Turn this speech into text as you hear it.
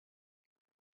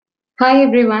Hi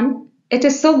everyone, it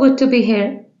is so good to be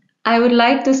here. I would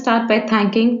like to start by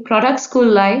thanking Product School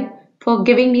Live for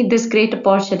giving me this great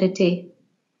opportunity.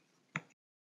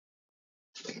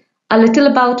 A little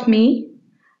about me.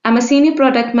 I'm a senior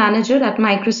product manager at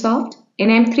Microsoft in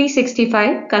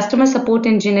M365 Customer Support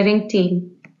Engineering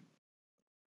team.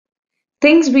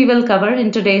 Things we will cover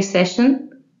in today's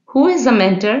session: who is a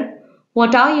mentor?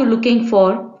 What are you looking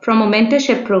for from a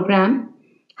mentorship program?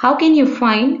 How can you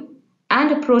find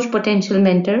and approach potential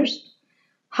mentors?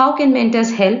 How can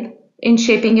mentors help in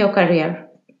shaping your career?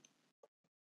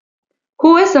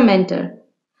 Who is a mentor?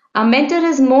 A mentor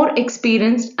is more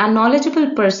experienced and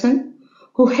knowledgeable person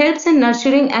who helps in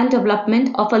nurturing and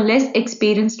development of a less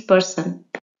experienced person.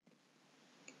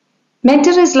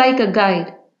 Mentor is like a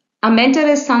guide. A mentor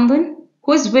is someone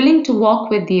who is willing to walk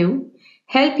with you,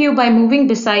 help you by moving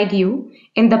beside you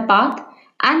in the path,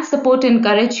 and support and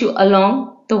encourage you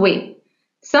along the way.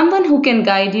 Someone who can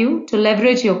guide you to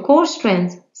leverage your core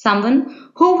strengths,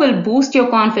 someone who will boost your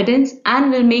confidence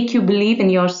and will make you believe in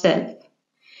yourself.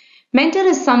 Mentor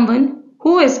is someone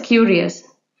who is curious.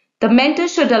 The mentor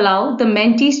should allow the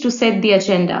mentees to set the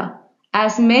agenda,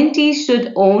 as mentees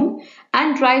should own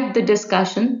and drive the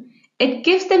discussion. It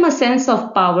gives them a sense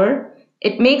of power.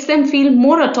 It makes them feel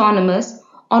more autonomous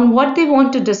on what they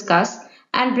want to discuss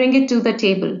and bring it to the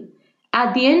table.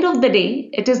 At the end of the day,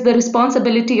 it is the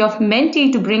responsibility of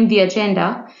mentee to bring the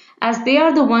agenda, as they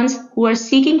are the ones who are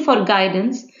seeking for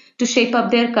guidance to shape up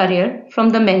their career from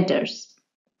the mentors.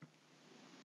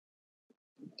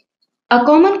 A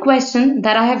common question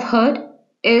that I have heard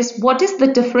is, what is the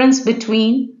difference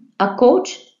between a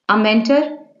coach, a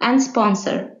mentor, and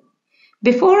sponsor?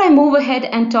 Before I move ahead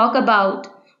and talk about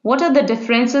what are the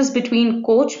differences between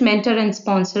coach, mentor, and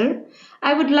sponsor,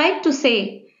 I would like to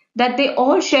say that they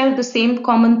all share the same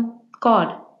common chord.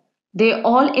 They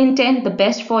all intend the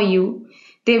best for you.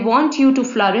 They want you to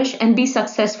flourish and be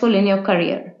successful in your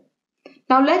career.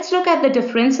 Now let's look at the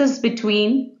differences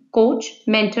between coach,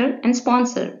 mentor, and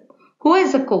sponsor. Who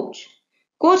is a coach?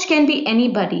 Coach can be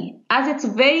anybody, as it's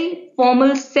a very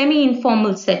formal,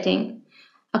 semi-informal setting.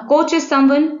 A coach is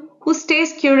someone who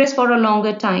stays curious for a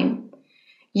longer time.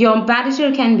 Your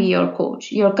manager can be your coach.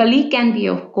 Your colleague can be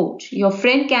your coach. Your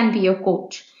friend can be your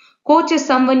coach. Coach is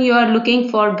someone you are looking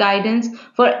for guidance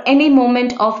for any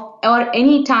moment of or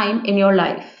any time in your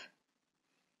life.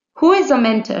 Who is a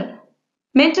mentor?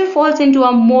 Mentor falls into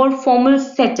a more formal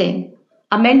setting.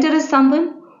 A mentor is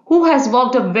someone who has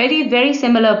walked a very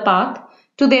similar path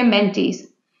to their mentees.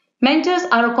 Mentors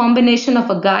are a combination of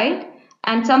a guide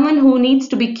and someone who needs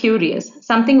to be curious,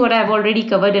 something what I've already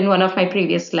covered in one of my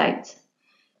previous slides.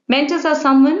 Mentors are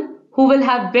someone who will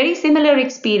have very similar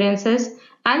experiences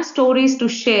and stories to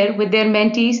share with their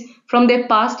mentees from their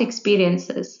past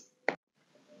experiences.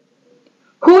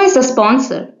 Who is a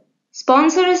sponsor?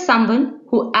 Sponsor is someone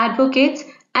who advocates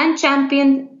and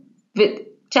champion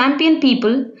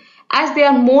people as they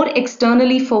are more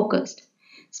externally focused.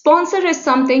 Sponsor is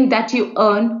something that you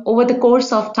earn over the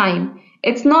course of time.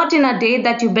 It's not in a day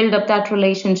that you build up that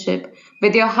relationship.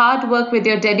 With your hard work, with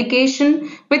your dedication,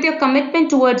 with your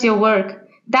commitment towards your work,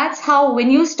 that's how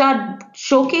when you start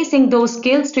showcasing those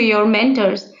skills to your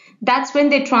mentors, that's when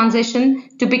they transition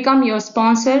to become your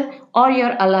sponsor or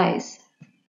your allies.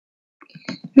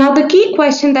 Now, the key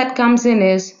question that comes in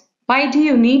is, why do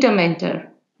you need a mentor?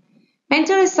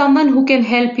 Mentor is someone who can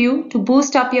help you to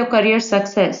boost up your career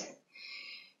success.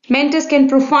 Mentors can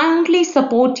profoundly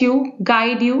support you,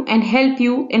 guide you, and help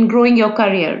you in growing your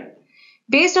career.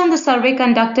 Based on the survey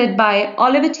conducted by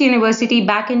Olivet University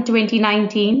back in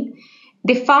 2019,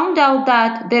 they found out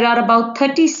that there are about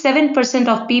 37%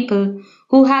 of people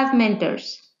who have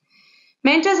mentors.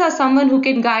 Mentors are someone who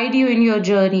can guide you in your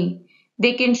journey.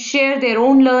 They can share their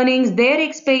own learnings, their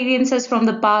experiences from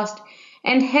the past,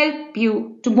 and help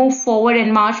you to move forward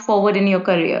and march forward in your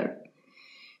career.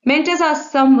 Mentors are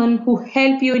someone who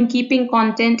help you in keeping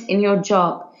content in your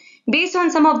job. Based on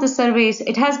some of the surveys,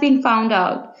 it has been found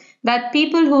out that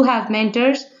people who have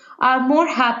mentors are more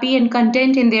happy and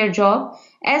content in their job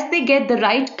as they get the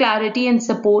right clarity and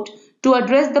support to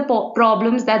address the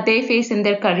problems that they face in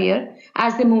their career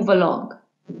as they move along.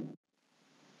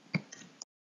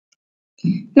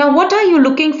 Now, what are you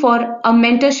looking for a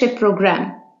mentorship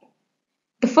program?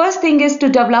 The first thing is to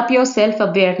develop your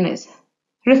self-awareness.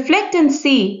 Reflect and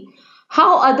see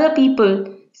how other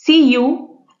people see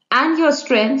you and your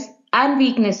strengths and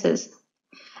weaknesses.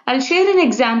 I'll share an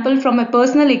example from my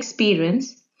personal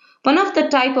experience. One of the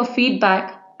type of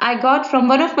feedback I got from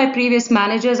one of my previous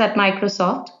managers at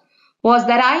Microsoft was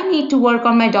that I need to work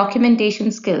on my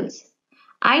documentation skills.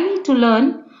 I need to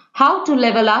learn how to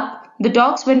level up the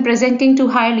docs when presenting to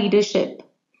higher leadership.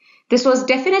 This was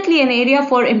definitely an area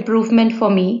for improvement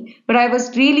for me, where I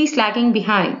was really slacking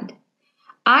behind.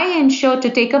 I ensured to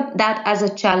take up that as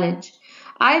a challenge.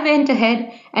 I went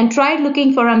ahead and tried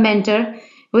looking for a mentor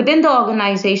within the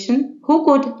organization who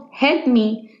could help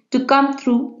me to come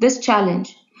through this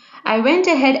challenge. I went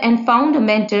ahead and found a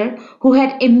mentor who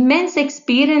had immense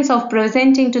experience of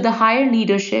presenting to the higher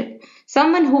leadership,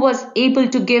 someone who was able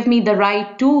to give me the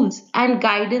right tools and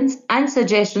guidance and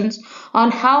suggestions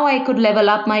on how I could level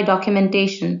up my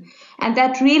documentation. And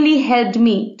that really helped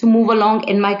me to move along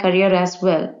in my career as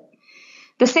well.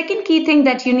 The second key thing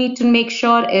that you need to make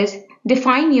sure is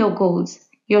define your goals.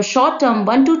 Your short term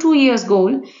 1 to 2 years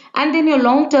goal and then your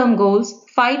long term goals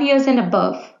 5 years and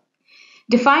above.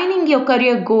 Defining your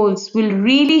career goals will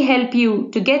really help you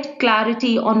to get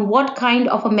clarity on what kind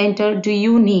of a mentor do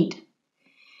you need.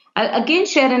 I'll again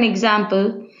share an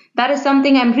example. That is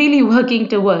something I'm really working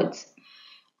towards.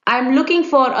 I'm looking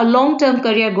for a long term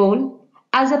career goal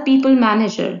as a people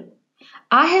manager.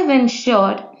 I have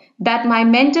ensured that my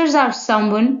mentors are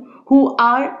someone who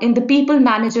are in the people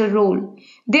manager role.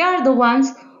 They are the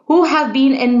ones who have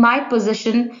been in my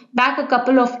position back a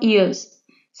couple of years.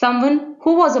 Someone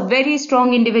who was a very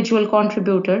strong individual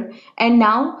contributor and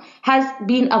now has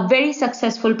been a very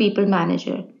successful people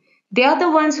manager. They are the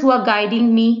ones who are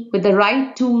guiding me with the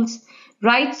right tools,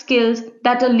 right skills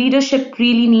that a leadership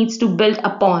really needs to build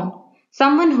upon.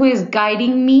 Someone who is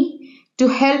guiding me to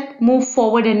help move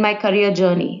forward in my career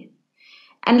journey.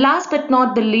 And last but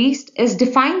not the least is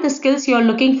define the skills you're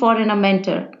looking for in a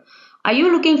mentor. Are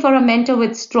you looking for a mentor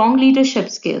with strong leadership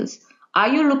skills? Are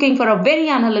you looking for a very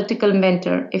analytical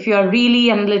mentor if you are really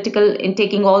analytical in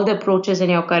taking all the approaches in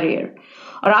your career?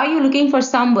 Or are you looking for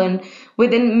someone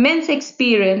with immense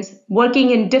experience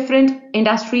working in different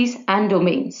industries and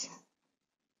domains?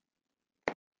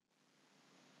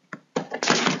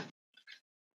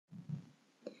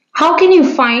 How can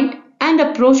you find and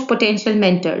approach potential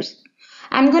mentors?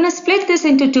 I'm going to split this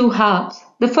into two halves.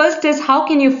 The first is how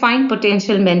can you find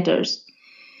potential mentors?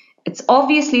 It's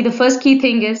obviously the first key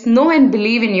thing is know and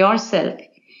believe in yourself.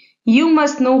 You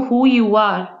must know who you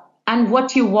are and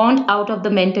what you want out of the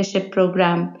mentorship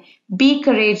program. Be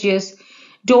courageous.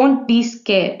 Don't be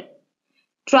scared.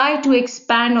 Try to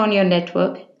expand on your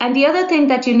network. And the other thing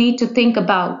that you need to think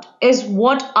about is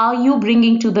what are you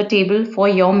bringing to the table for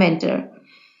your mentor?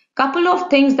 Couple of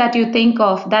things that you think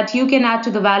of that you can add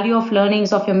to the value of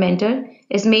learnings of your mentor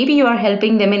is maybe you are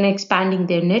helping them in expanding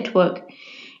their network.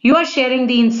 You are sharing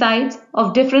the insights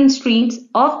of different streams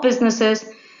of businesses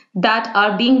that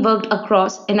are being worked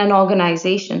across in an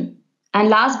organization. And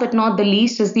last but not the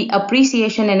least is the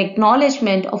appreciation and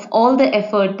acknowledgement of all the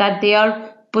effort that they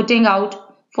are putting out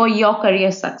for your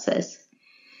career success.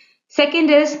 Second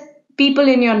is people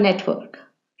in your network.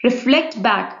 Reflect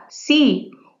back,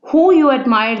 see who you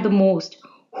admire the most.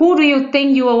 Who do you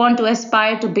think you want to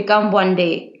aspire to become one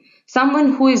day?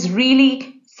 Someone who is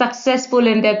really successful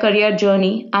in their career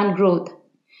journey and growth.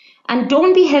 And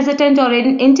don't be hesitant or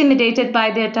intimidated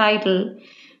by their title.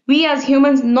 We as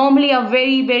humans normally are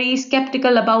very, very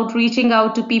skeptical about reaching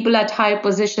out to people at higher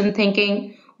position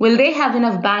thinking, will they have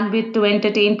enough bandwidth to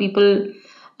entertain people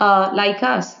like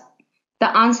us?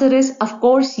 The answer is, of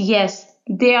course, yes.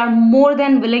 They are more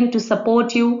than willing to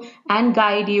support you and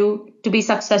guide you to be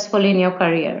successful in your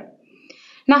career.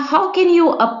 Now, how can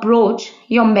you approach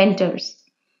your mentors?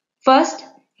 First,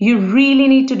 you really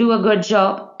need to do a good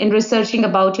job in researching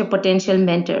about your potential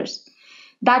mentors.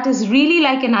 That is really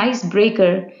like an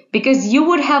icebreaker because you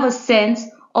would have a sense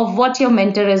of what your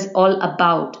mentor is all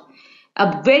about.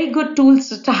 A very good tool to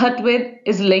start with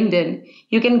is LinkedIn.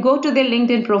 You can go to their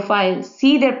LinkedIn profile,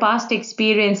 see their past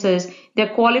experiences,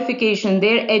 their qualification,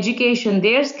 their education,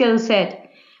 their skill set,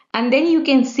 and then you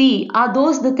can see are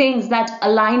those the things that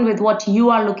align with what you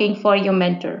are looking for your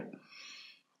mentor.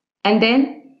 And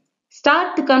then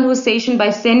start the conversation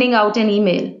by sending out an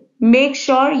email. Make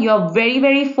sure you're very,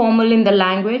 very formal in the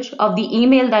language of the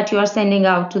email that you are sending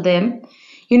out to them.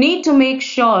 You need to make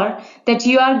sure that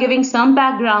you are giving some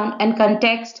background and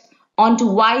context onto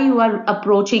why you are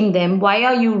approaching them, why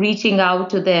are you reaching out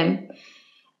to them,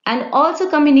 and also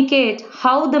communicate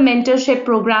how the mentorship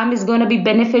program is going to be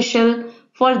beneficial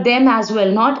for them as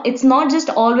well. It's not just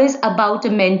always about a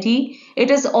mentee, it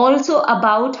is also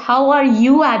about how are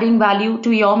you adding value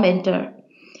to your mentor.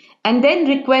 And then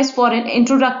request for an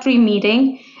introductory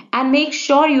meeting and make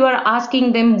sure you are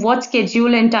asking them what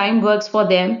schedule and time works for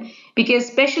them, because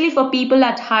especially for people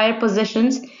at higher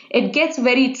positions, it gets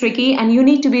very tricky and you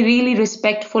need to be really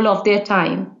respectful of their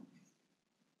time.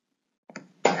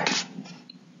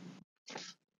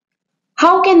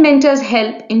 How can mentors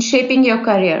help in shaping your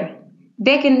career?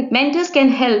 Mentors can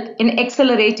help in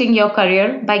accelerating your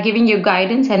career by giving you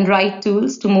guidance and right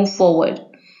tools to move forward.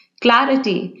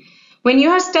 Clarity. When you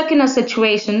are stuck in a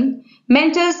situation,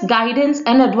 mentors' guidance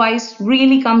and advice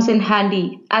really comes in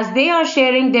handy as they are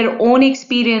sharing their own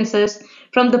experiences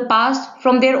from the past,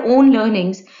 from their own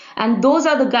learnings. And those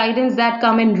are the guidance that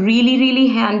come in really, really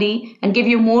handy and give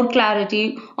you more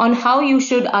clarity on how you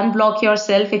should unblock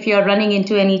yourself if you are running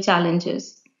into any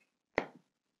challenges.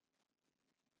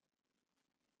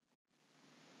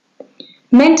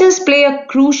 Mentors play a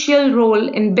crucial role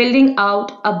in building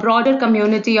out a broader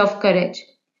community of courage.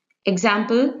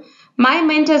 Example, my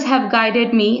mentors have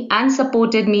guided me and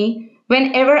supported me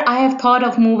whenever I have thought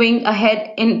of moving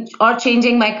ahead in or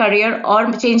changing my career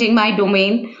or changing my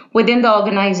domain within the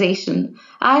organization.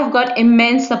 I have got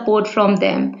immense support from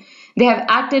them. They have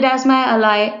acted as my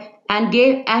ally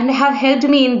and have helped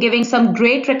me in giving some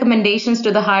great recommendations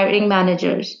to the hiring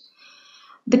managers.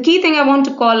 The key thing I want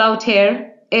to call out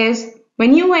here is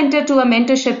when you enter to a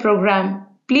mentorship program,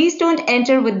 please don't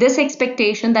enter with this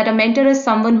expectation that a mentor is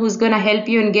someone who's going to help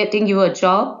you in getting you a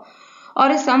job or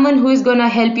is someone who is going to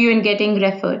help you in getting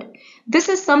referred. This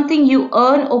is something you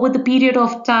earn over the period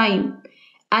of time.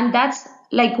 And that's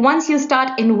like once you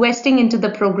start investing into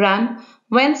the program,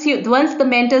 once the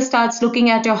mentor starts looking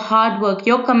at your hard work,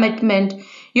 your commitment,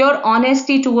 your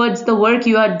honesty towards the work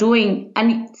you are doing,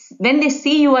 and when they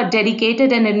see you are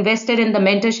dedicated and invested in the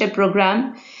mentorship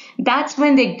program, that's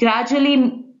when they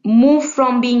gradually move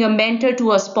from being a mentor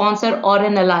to a sponsor or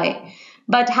an ally.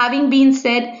 But having been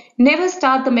said, never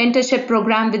start the mentorship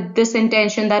program with this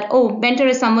intention that, oh, mentor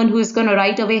is someone who is going to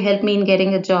right away help me in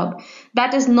getting a job.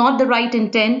 That is not the right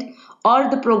intent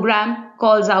or the program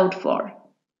calls out for.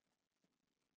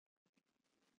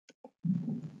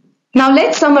 Now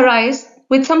let's summarize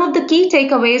with some of the key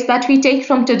takeaways that we take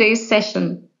from today's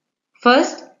session.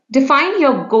 First, define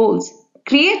your goals.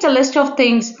 Create a list of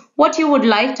things what you would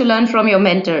like to learn from your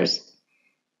mentors.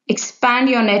 Expand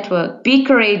your network. Be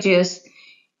courageous.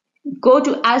 Go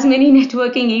to as many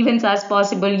networking events as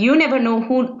possible. You never know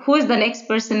who is the next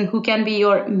person who can be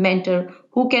your mentor,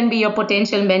 who can be your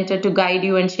potential mentor to guide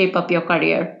you and shape up your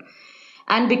career.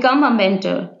 And become a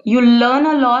mentor. You learn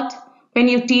a lot when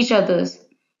you teach others.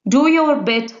 Do your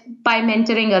bit by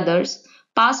mentoring others.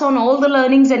 Pass on all the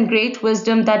learnings and great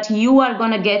wisdom that you are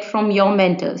going to get from your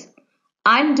mentors.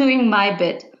 I'm doing my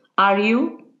bit. Are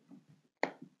you?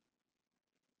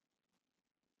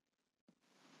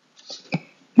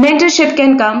 Mentorship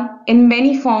can come in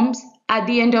many forms at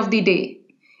the end of the day.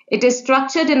 It is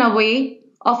structured in a way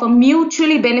of a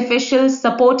mutually beneficial,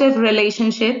 supportive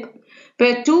relationship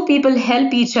where two people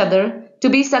help each other to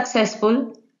be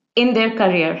successful in their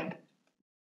career.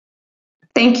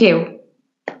 Thank you.